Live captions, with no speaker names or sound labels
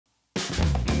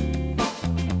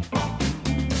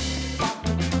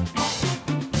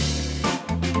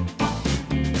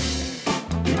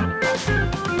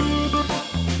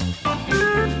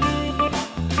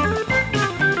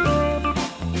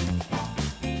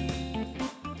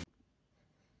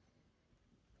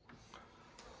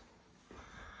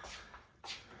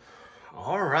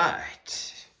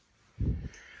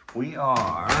We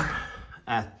are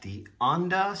at the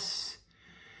Andaz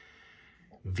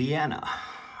Vienna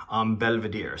on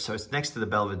Belvedere. So it's next to the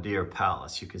Belvedere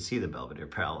Palace. You can see the Belvedere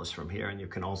Palace from here, and you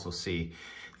can also see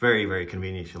very, very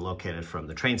conveniently located from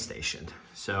the train station.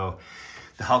 So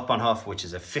the Hauptbahnhof, which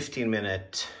is a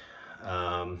 15-minute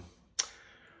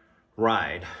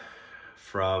ride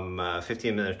from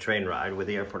 15-minute train ride with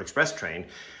the Airport Express train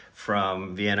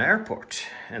from Vienna Airport.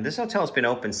 And this hotel has been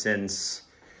open since,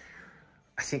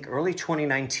 I think, early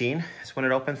 2019 is when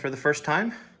it opened for the first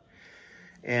time.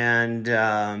 And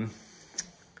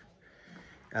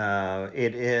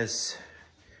it is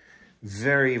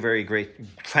very, very great,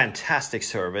 fantastic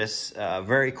service,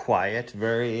 very quiet,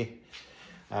 very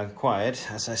quiet.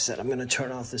 As I said, I'm going to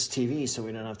turn off this TV so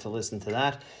we don't have to listen to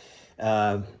that.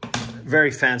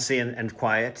 Very fancy and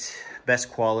quiet,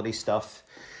 best quality stuff.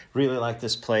 Really like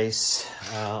this place.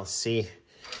 I'll see.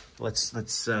 Let's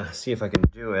see if I can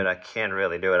do it. I can't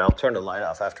really do it. I'll turn the light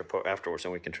off afterwards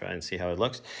and we can try and see how it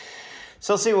looks.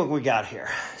 So let's see what we got here.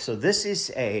 So this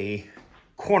is a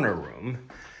corner room,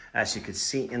 as you can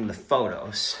see in the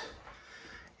photos.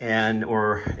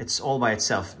 Or it's all by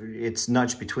itself. It's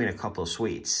nudged between a couple of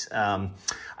suites.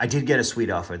 I did get a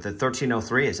suite offer. The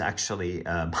 1303 is actually,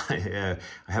 I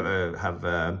have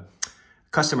a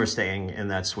customer staying in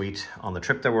that suite on the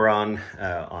trip that we're on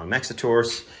Mexa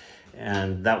Tours.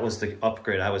 And that was the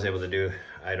upgrade I was able to do.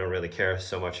 I don't really care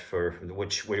so much for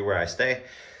where I stay.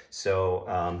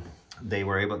 So they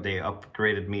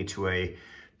upgraded me to a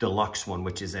deluxe one,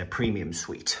 which is a premium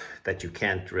suite that you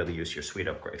can't really use your suite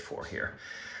upgrade for here.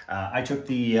 I took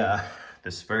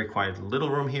this very quiet little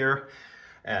room here.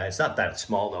 It's not that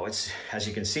small though. It's, as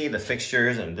you can see, the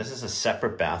fixtures, and this is a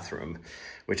separate bathroom,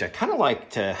 which I kind of like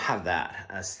to have that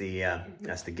as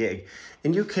the gig.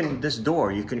 And you can, this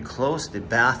door, you can close the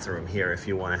bathroom here if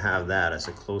you want to have that as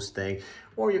a closed thing,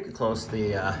 or you can close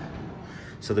the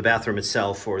so the bathroom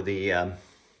itself or the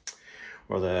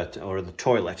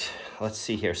toilet. Let's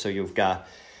see here. So you've got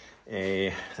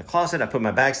the closet. I put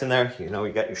my bags in there. You know,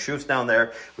 you got your shoes down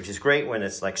there, which is great when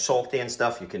it's like salty and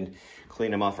stuff. You can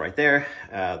clean them off right there.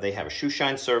 They have a shoe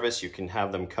shine service. You can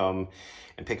have them come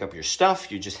and pick up your stuff.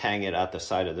 You just hang it at the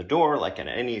side of the door, like in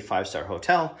any 5-star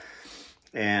hotel.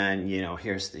 And, you know,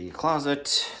 here's the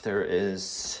closet. There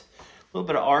is a little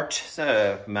bit of art. It's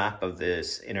a map of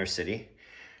this inner city.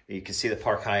 You can see the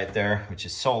Park Hyatt there, which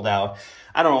is sold out.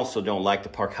 I don't like the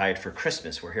Park Hyatt for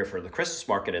Christmas. We're here for the Christmas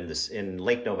market in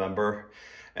late November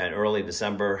and early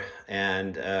December.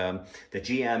 And the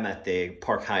GM at the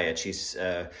Park Hyatt, she's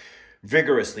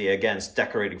vigorously against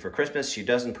decorating for Christmas. She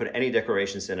doesn't put any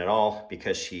decorations in at all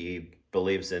because she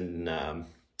believes in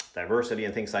diversity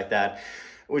and things like that,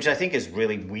 which I think is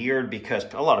really weird because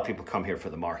a lot of people come here for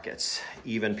the markets.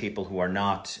 Even people who are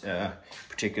not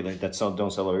particularly,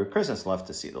 don't celebrate Christmas, love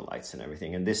to see the lights and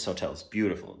everything. And this hotel is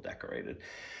beautiful and decorated.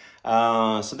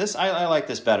 So this, I like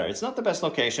this better. It's not the best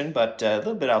location, but a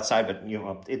little bit outside, but you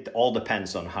know, it all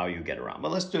depends on how you get around.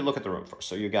 But let's look at the room first.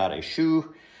 So you got a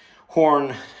shoe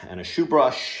horn and a shoe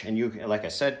brush, and you, like I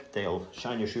said, they'll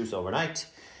shine your shoes overnight.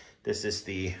 This is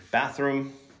the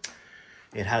bathroom.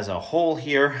 It has a hole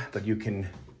here, but you can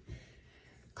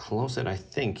close it. I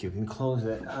think you can close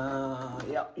it.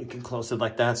 Yeah, you can close it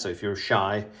like that. So if you're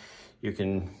shy, you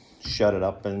can shut it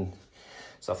up and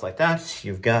stuff like that.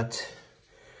 You've got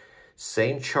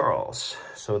St. Charles.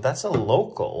 So that's a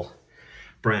local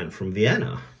brand from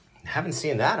Vienna. Haven't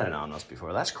seen that at Andaz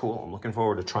before. That's cool. I'm looking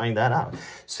forward to trying that out.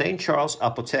 St. Charles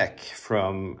Apotheke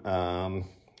from,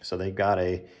 so they've got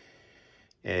a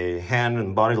hand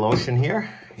and body lotion here.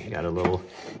 You got a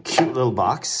cute little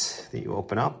box that you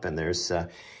open up, and there's,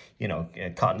 you know,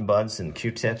 cotton buds and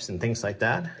Q-tips and things like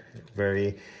that.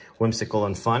 Very whimsical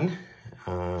and fun.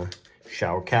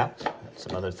 Shower cap,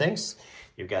 some other things.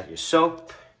 You've got your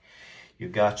soap.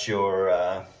 You've got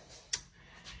your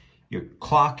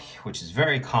clock, which is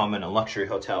very common in luxury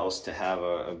hotels to have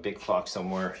a big clock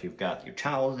somewhere. You've got your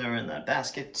towels there in that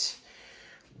basket.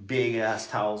 Big ass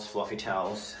towels, fluffy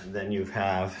towels. And then you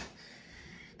have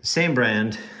the same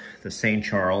brand, the St.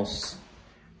 Charles,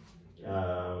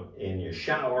 in your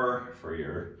shower for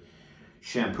your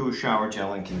shampoo, shower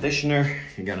gel, and conditioner.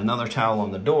 You got another towel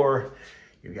on the door.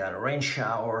 You got a rain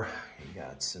shower. You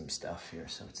got some stuff here,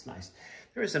 so it's nice.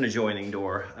 There is an adjoining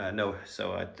door. No,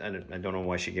 so I don't know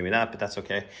why she gave me that, but that's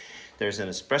okay. There's an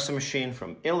espresso machine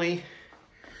from Illy.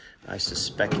 I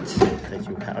suspect that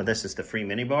you have, this is the free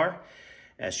minibar.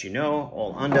 As you know,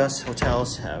 all Andaz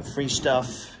hotels have free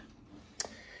stuff.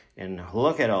 And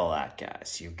look at all that,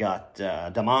 guys. You've got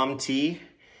Damam tea,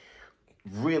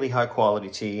 really high quality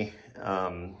tea.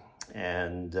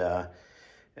 And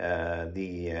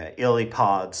the illy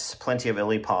pods, plenty of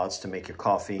illy pods to make your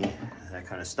coffee, that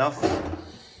kind of stuff.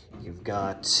 You've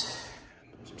got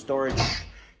some storage,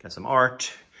 got some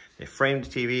art. They framed the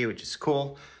TV, which is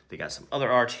cool. They got some other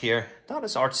art here, not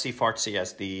as artsy-fartsy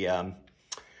as the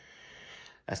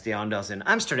Andaz in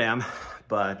Amsterdam,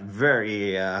 but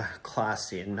very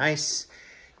classy and nice.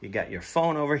 You got your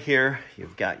phone over here.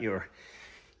 You've got your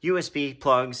USB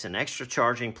plugs and extra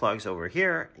charging plugs over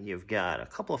here. You've got a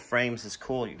couple of frames. It's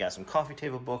cool. You got some coffee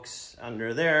table books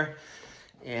under there,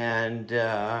 and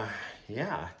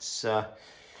yeah, it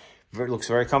looks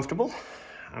very comfortable.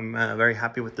 I'm very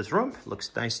happy with this room. It looks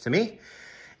nice to me,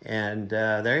 and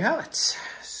there you have it.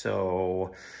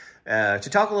 So to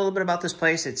talk a little bit about this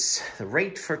place, the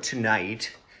rate for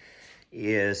tonight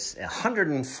is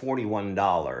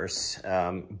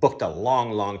 $141. Booked a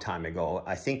long time ago.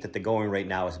 I think that the going rate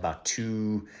now is about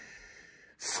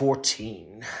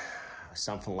 $214,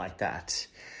 something like that.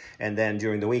 And then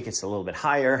during the week, it's a little bit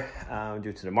higher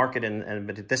due to the market.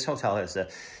 But this hotel is a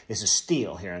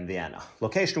steal here in Vienna.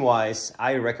 Location-wise,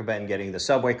 I recommend getting the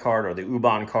subway card or the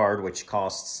U-Bahn card, which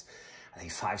costs, I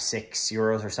think, 5-6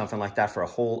 euros or something like that for a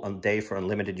whole day for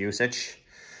unlimited usage.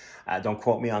 Don't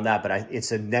quote me on that, but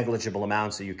it's a negligible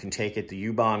amount, so you can take it. The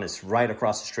U-Bahn is right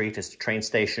across the street. It's the train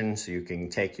station, so you can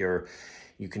take your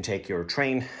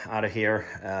train out of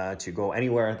here to go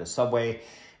anywhere. The subway,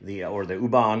 or the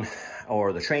U-Bahn,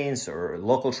 or the trains, or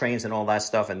local trains and all that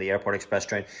stuff, and the airport express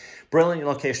train. Brilliant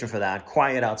location for that.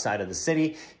 Quiet outside of the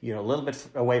city, a little bit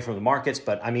away from the markets,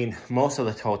 but I mean, most of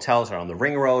the hotels are on the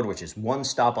Ring Road, which is one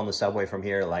stop on the subway from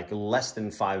here, like less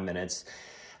than 5 minutes.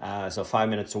 So 5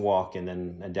 minutes to walk and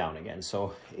then down again.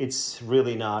 So it's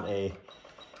really not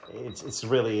it's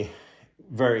really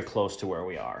very close to where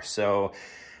we are. So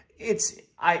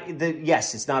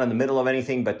yes, it's not in the middle of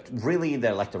anything, but really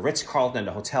like the Ritz-Carlton and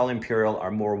the Hotel Imperial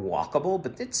are more walkable,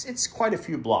 but it's quite a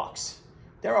few blocks.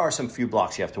 There are some few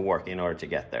blocks you have to walk in order to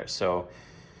get there. So,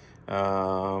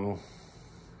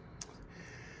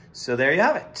 so there you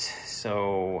have it.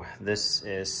 So this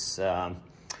is,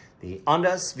 the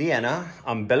Andaz Vienna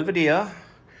on Belvedere,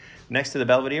 next to the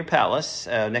Belvedere Palace,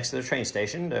 next to the train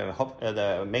station,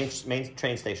 the main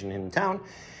train station in town.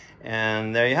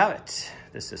 And there you have it.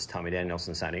 This is Tommy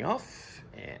Danielsen signing off,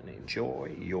 and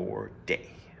enjoy your day.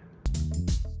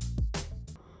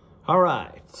 All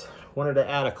right, wanted to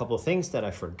add a couple of things that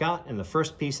I forgot in the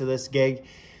first piece of this gig.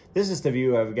 This is the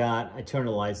view I've got. I turned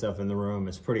the lights up in the room.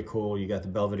 It's pretty cool. You got the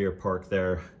Belvedere Park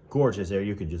there. Gorgeous there.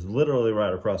 You could just literally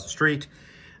right across the street.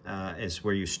 Is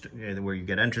where you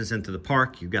get entrance into the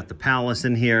park. You've got the palace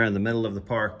in here in the middle of the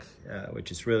park, which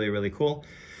is really cool.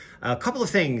 A couple of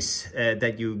things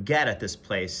that you get at this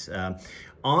place.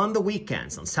 On the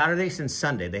weekends, on Saturdays and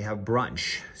Sunday, they have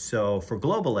brunch. So for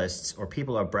globalists or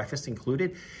people who have breakfast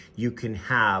included, you can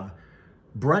have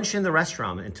brunch in the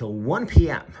restaurant until 1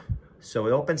 p.m. So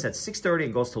it opens at 6:30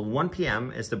 and goes till 1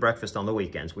 p.m. is the breakfast on the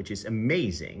weekends, which is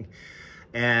amazing.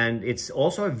 And it's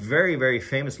also a very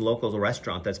famous local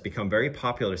restaurant that's become very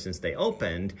popular since they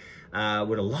opened,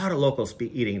 with a lot of locals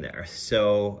eating there.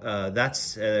 So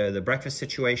that's the breakfast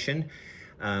situation.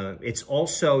 It's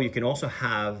also, you can also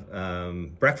have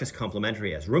breakfast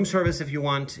complimentary as room service if you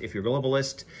want, if you're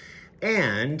globalist.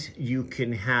 And you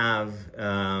can have,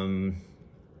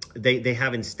 they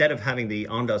have, instead of having the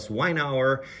Andaz wine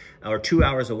hour, or 2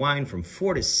 hours of wine from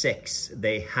 4 to 6,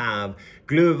 they have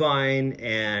glühwein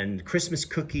and Christmas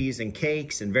cookies and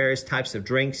cakes and various types of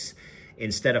drinks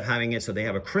instead of having it. So they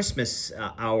have a Christmas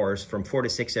hours from 4 to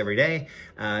 6 every day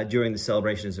during the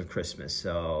celebrations of Christmas.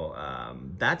 So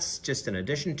that's just an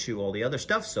addition to all the other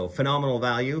stuff. So phenomenal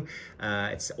value.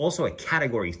 It's also a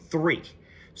category 3.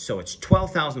 So it's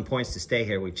 12,000 points to stay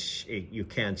here, which you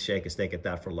can't shake a stick at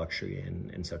that for luxury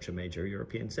in such a major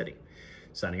European city.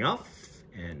 Signing off,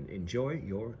 and enjoy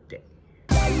your day.